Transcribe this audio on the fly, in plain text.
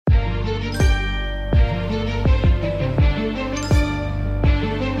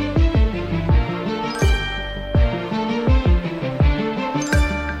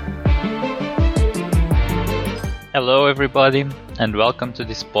Hello everybody and welcome to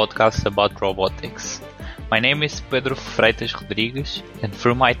this podcast about robotics. My name is Pedro Freitas Rodrigues and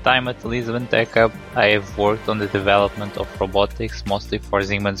through my time at Lisbon Tech Hub I have worked on the development of robotics mostly for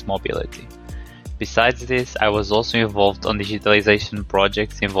Siemens Mobility. Besides this, I was also involved on digitalization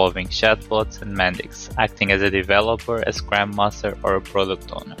projects involving chatbots and Mendix, acting as a developer, a Scrum Master or a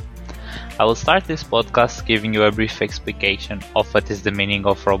product owner. I will start this podcast giving you a brief explication of what is the meaning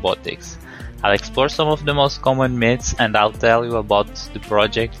of robotics. I'll explore some of the most common myths and I'll tell you about the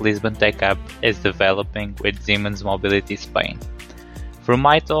project Lisbon Tech Hub is developing with Siemens Mobility Spain. Through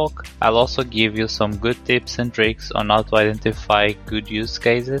my talk, I'll also give you some good tips and tricks on how to identify good use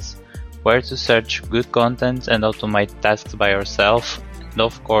cases, where to search good content and automate tasks by yourself, and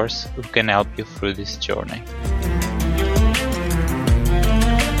of course, who can help you through this journey.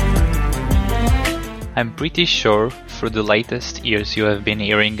 I'm pretty sure through the latest years you have been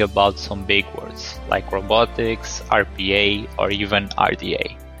hearing about some big words like robotics, RPA or even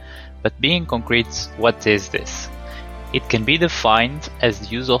RDA. But being concrete, what is this? It can be defined as the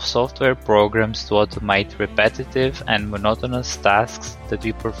use of software programs to automate repetitive and monotonous tasks that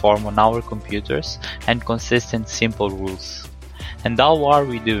we perform on our computers and consist in simple rules. And how are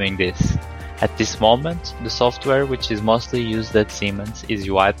we doing this? At this moment, the software which is mostly used at Siemens is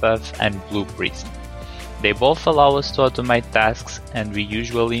UiPath and Blue Prism. They both allow us to automate tasks and we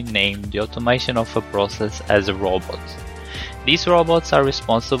usually name the automation of a process as a robot. These robots are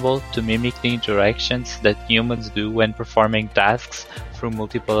responsible to mimic the interactions that humans do when performing tasks through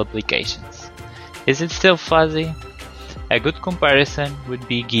multiple applications. Is it still fuzzy? A good comparison would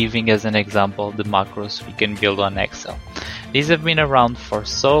be giving as an example the macros we can build on Excel. These have been around for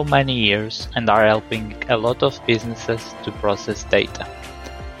so many years and are helping a lot of businesses to process data.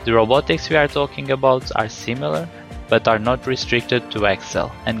 The robotics we are talking about are similar, but are not restricted to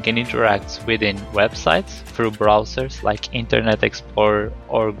Excel and can interact within websites through browsers like Internet Explorer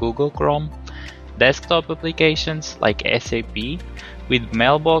or Google Chrome, desktop applications like SAP with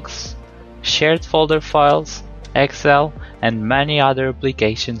Mailbox, shared folder files, Excel, and many other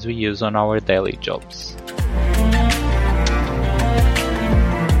applications we use on our daily jobs.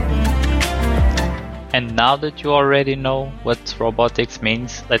 And now that you already know what robotics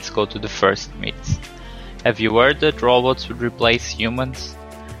means, let's go to the first myth. Have you heard that robots would replace humans?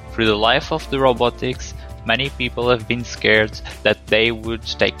 Through the life of the robotics, many people have been scared that they would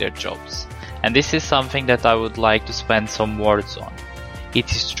take their jobs. And this is something that I would like to spend some words on.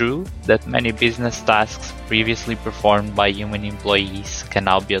 It is true that many business tasks previously performed by human employees can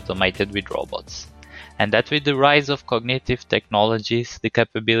now be automated with robots. And that with the rise of cognitive technologies, the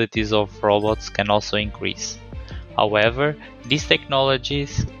capabilities of robots can also increase. However, these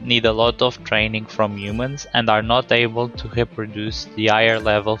technologies need a lot of training from humans and are not able to reproduce the higher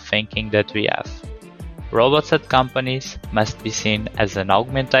level thinking that we have. Robots at companies must be seen as an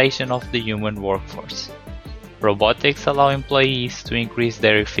augmentation of the human workforce. Robotics allow employees to increase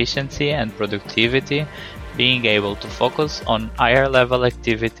their efficiency and productivity, being able to focus on higher level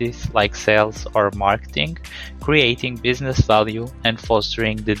activities like sales or marketing, creating business value and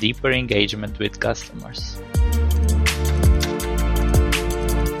fostering the deeper engagement with customers.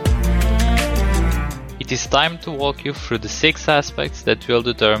 It is time to walk you through the 6 aspects that will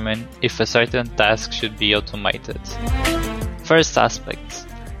determine if a certain task should be automated. First aspect,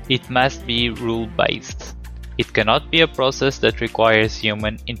 it must be rule-based. It cannot be a process that requires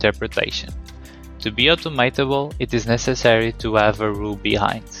human interpretation. To be automatable, it is necessary to have a rule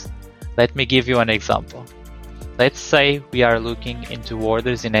behind. Let me give you an example. Let's say we are looking into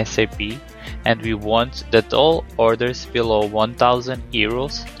orders in SAP and we want that all orders below 1,000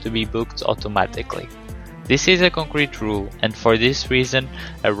 euros to be booked automatically. This is a concrete rule and for this reason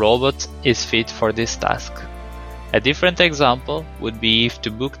a robot is fit for this task. A different example would be if to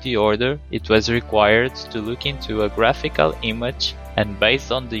book the order it was required to look into a graphical image and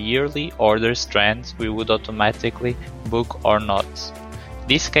based on the yearly orders trends we would automatically book or not.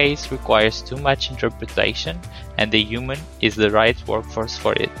 This case requires too much interpretation and the human is the right workforce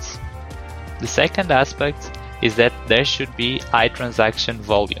for it. The second aspect is that there should be high transaction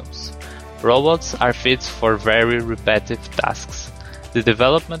volumes. Robots are fit for very repetitive tasks. The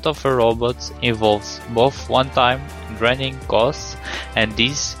development of a robot involves both one-time and running costs and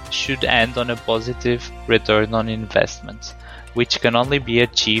these should end on a positive return on investment, which can only be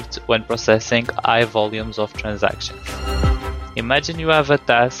achieved when processing high volumes of transactions. Imagine you have a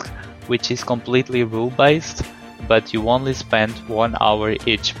task which is completely rule-based, but you only spend 1 hour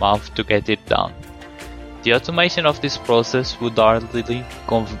each month to get it done. The automation of this process would hardly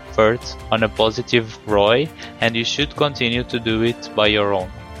convert on a positive ROI and you should continue to do it by your own.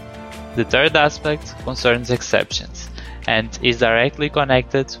 The third aspect concerns exceptions and is directly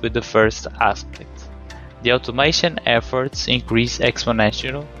connected with the first aspect. The automation efforts increase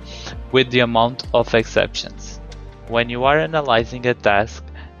exponentially with the amount of exceptions. When you are analyzing a task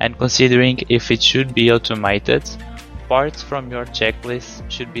and considering if it should be automated, parts from your checklist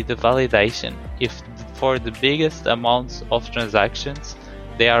should be the validation if for the biggest amounts of transactions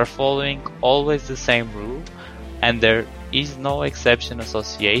they are following always the same rule and there is no exception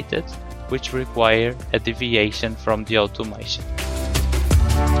associated which require a deviation from the automation.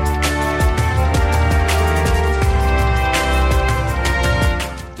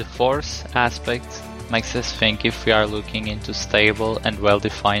 The fourth aspect makes us think if we are looking into stable and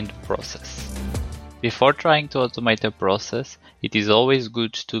well-defined process. Before trying to automate a process, it is always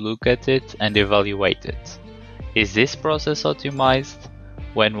good to look at it and evaluate it. Is this process optimized?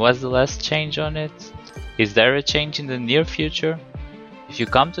 When was the last change on it? Is there a change in the near future? If you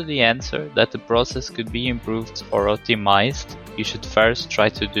come to the answer that the process could be improved or optimized, you should first try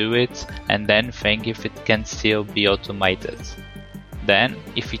to do it and then think if it can still be automated. Then,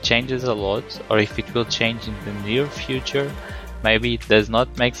 if it changes a lot or if it will change in the near future, maybe it does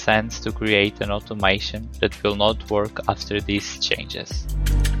not make sense to create an automation that will not work after these changes.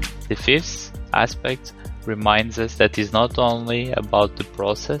 The fifth aspect reminds us that it's not only about the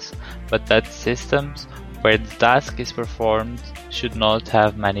process, but that systems where the task is performed should not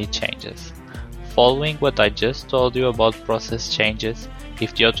have many changes. Following what I just told you about process changes,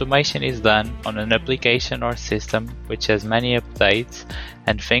 if the automation is done on an application or system which has many updates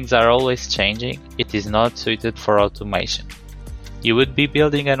and things are always changing, it is not suited for automation. You would be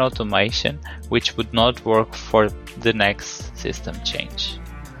building an automation which would not work for the next system change.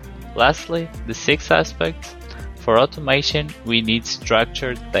 Lastly, the sixth aspect, for automation we need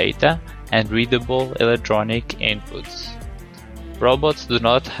structured data and readable electronic inputs. Robots do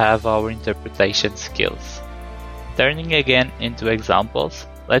not have our interpretation skills. Turning again into examples,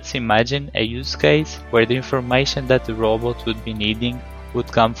 let's imagine a use case where the information that the robot would be needing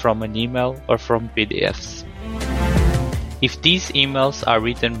would come from an email or from PDFs. If these emails are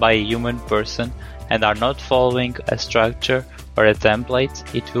written by a human person and are not following a structure or a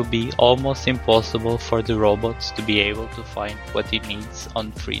template, it will be almost impossible for the robots to be able to find what it needs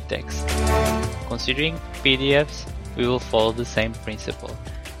on free text. Considering PDFs, we will follow the same principle,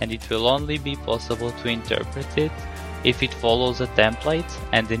 and it will only be possible to interpret it if it follows a template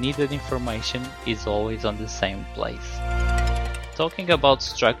and the needed information is always on the same place. Talking about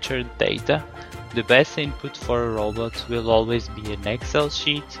structured data, the best input for a robot will always be an Excel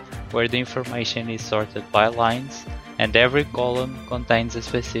sheet where the information is sorted by lines and every column contains a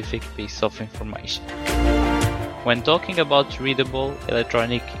specific piece of information. When talking about readable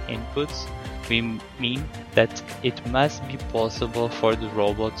electronic inputs, we mean that it must be possible for the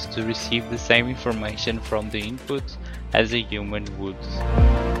robots to receive the same information from the input as a human would.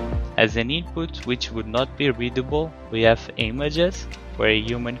 As an input which would not be readable, we have images where a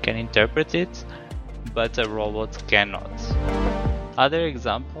human can interpret it, but a robot cannot. Other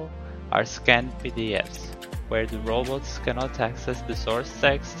examples are scanned PDFs, where the robots cannot access the source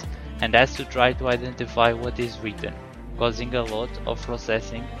text and has to try to identify what is written, causing a lot of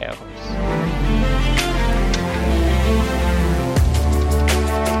processing errors.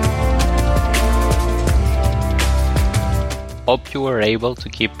 Hope you were able to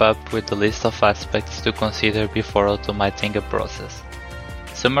keep up with the list of aspects to consider before automating a process.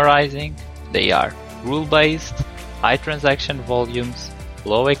 Summarizing, they are rule-based, high transaction volumes,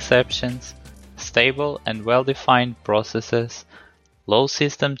 low exceptions, stable and well-defined processes, low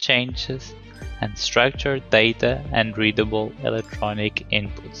system changes, and structured data and readable electronic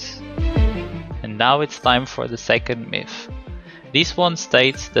inputs. And now it's time for the second myth. This one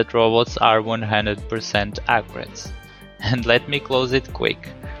states that robots are 100% accurate. And let me close it quick.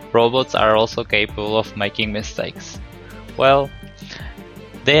 Robots are also capable of making mistakes. Well,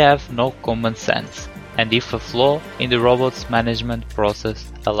 they have no common sense, and if a flaw in the robot's management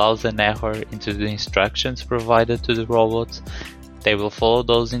process allows an error into the instructions provided to the robot, they will follow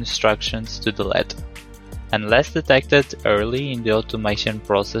those instructions to the letter. Unless detected early in the automation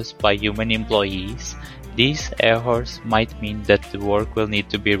process by human employees, these errors might mean that the work will need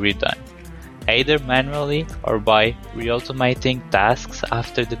to be redone, either manually or by re-automating tasks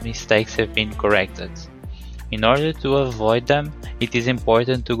after the mistakes have been corrected. In order to avoid them, it is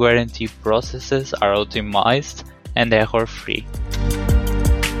important to guarantee processes are optimized and error-free.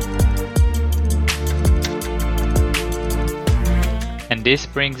 And this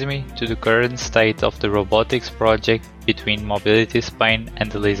brings me to the current state of the robotics project between Mobility Spain and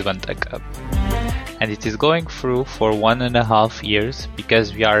the Lisbon Tech Hub. and it is going through for 1.5 years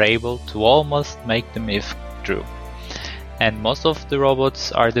because we are able to almost make the myth true. And most of the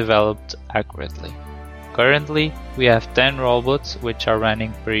robots are developed accurately. Currently, we have 10 robots which are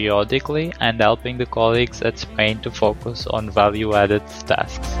running periodically and helping the colleagues at Spain to focus on value-added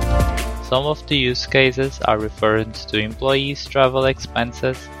tasks. Some of the use cases are referred to employees' travel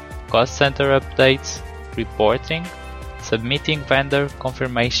expenses, cost center updates, reporting, submitting vendor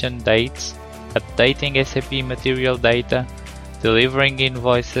confirmation dates, updating SAP material data, delivering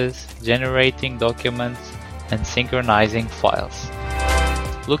invoices, generating documents, and synchronizing files.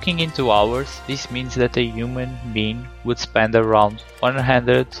 Looking into hours, this means that a human being would spend around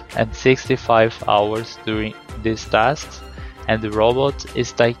 165 hours doing these tasks, and the robot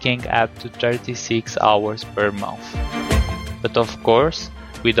is taking up to 36 hours per month. But of course,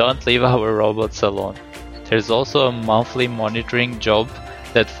 we don't leave our robots alone. There's also a monthly monitoring job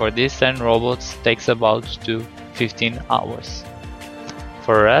that for these 10 robots takes about 15 hours.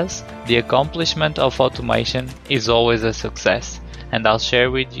 For us, the accomplishment of automation is always a success, and I'll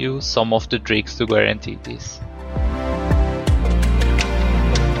share with you some of the tricks to guarantee this.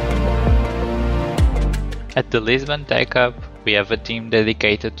 At the Lisbon Tech Hub, we have a team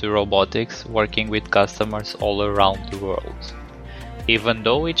dedicated to robotics working with customers all around the world. Even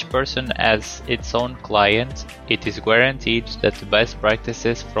though each person has its own client, it is guaranteed that the best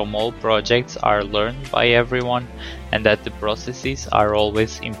practices from all projects are learned by everyone and that the processes are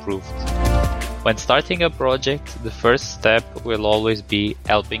always improved. When starting a project, the first step will always be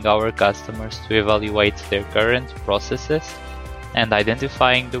helping our customers to evaluate their current processes and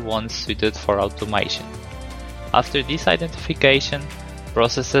identifying the ones suited for automation. After this identification,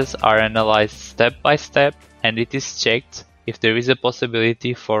 processes are analyzed step by step and it is checked if there is a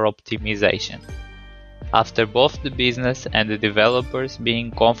possibility for optimization. After both the business and the developers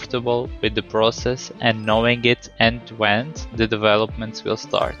being comfortable with the process and knowing it end to end, the developments will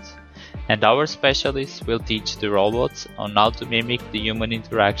start. And our specialists will teach the robots on how to mimic the human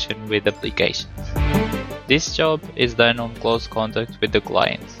interaction with applications. This job is done on close contact with the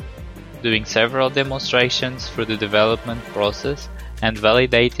client, doing several demonstrations through the development process and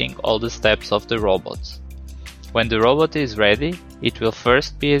validating all the steps of the robots. When the robot is ready, it will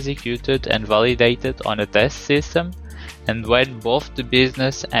first be executed and validated on a test system, and when both the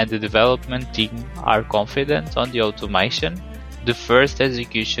business and the development team are confident on the automation, the first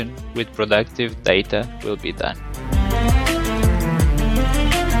execution with productive data will be done.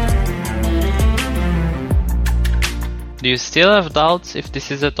 Do you still have doubts if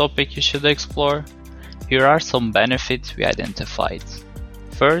this is a topic you should explore? Here are some benefits we identified.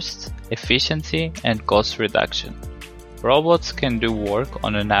 First, efficiency and cost reduction. Robots can do work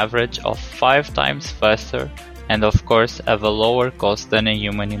on an average of 5 times faster and of course have a lower cost than a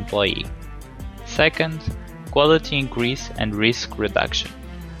human employee. Second, quality increase and risk reduction.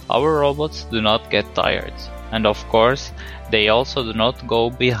 Our robots do not get tired, and of course, they also do not go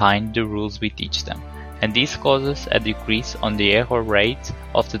behind the rules we teach them, and this causes a decrease on the error rate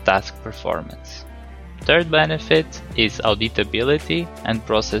of the task performance. Third benefit is auditability and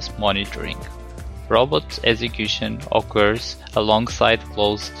process monitoring. Robot execution occurs alongside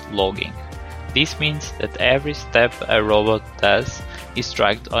closed logging. This means that every step a robot does is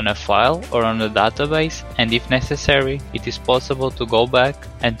tracked on a file or on a database, and if necessary, it is possible to go back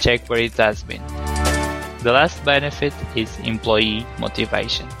and check where it has been. The last benefit is employee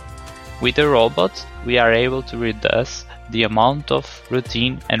motivation. With a robot, we are able to reduce the amount of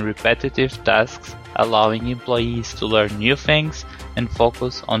routine and repetitive tasks, allowing employees to learn new things and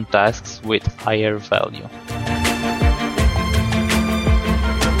focus on tasks with higher value.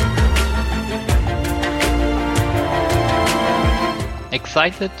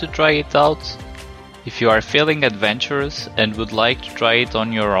 Excited to try it out? If you are feeling adventurous and would like to try it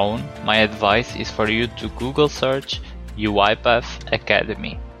on your own, my advice is for you to Google search UiPath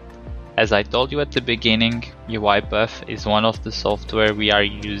Academy. As I told you at the beginning, UiPath is one of the software we are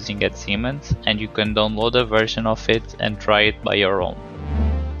using at Siemens, and you can download a version of it and try it by your own.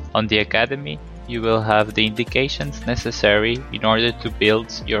 On the Academy, you will have the indications necessary in order to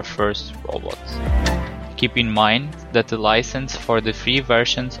build your first robot. Keep in mind that the license for the free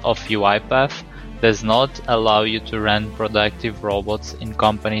versions of UiPath does not allow you to run productive robots in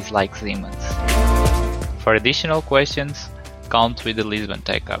companies like Siemens. For additional questions, count with the Lisbon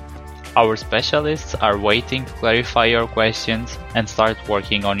Tech Hub. Our specialists are waiting to clarify your questions and start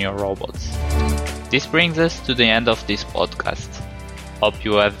working on your robots. This brings us to the end of this podcast. Hope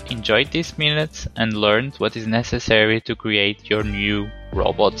you have enjoyed these minutes and learned what is necessary to create your new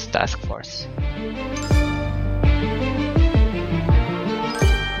robot task force.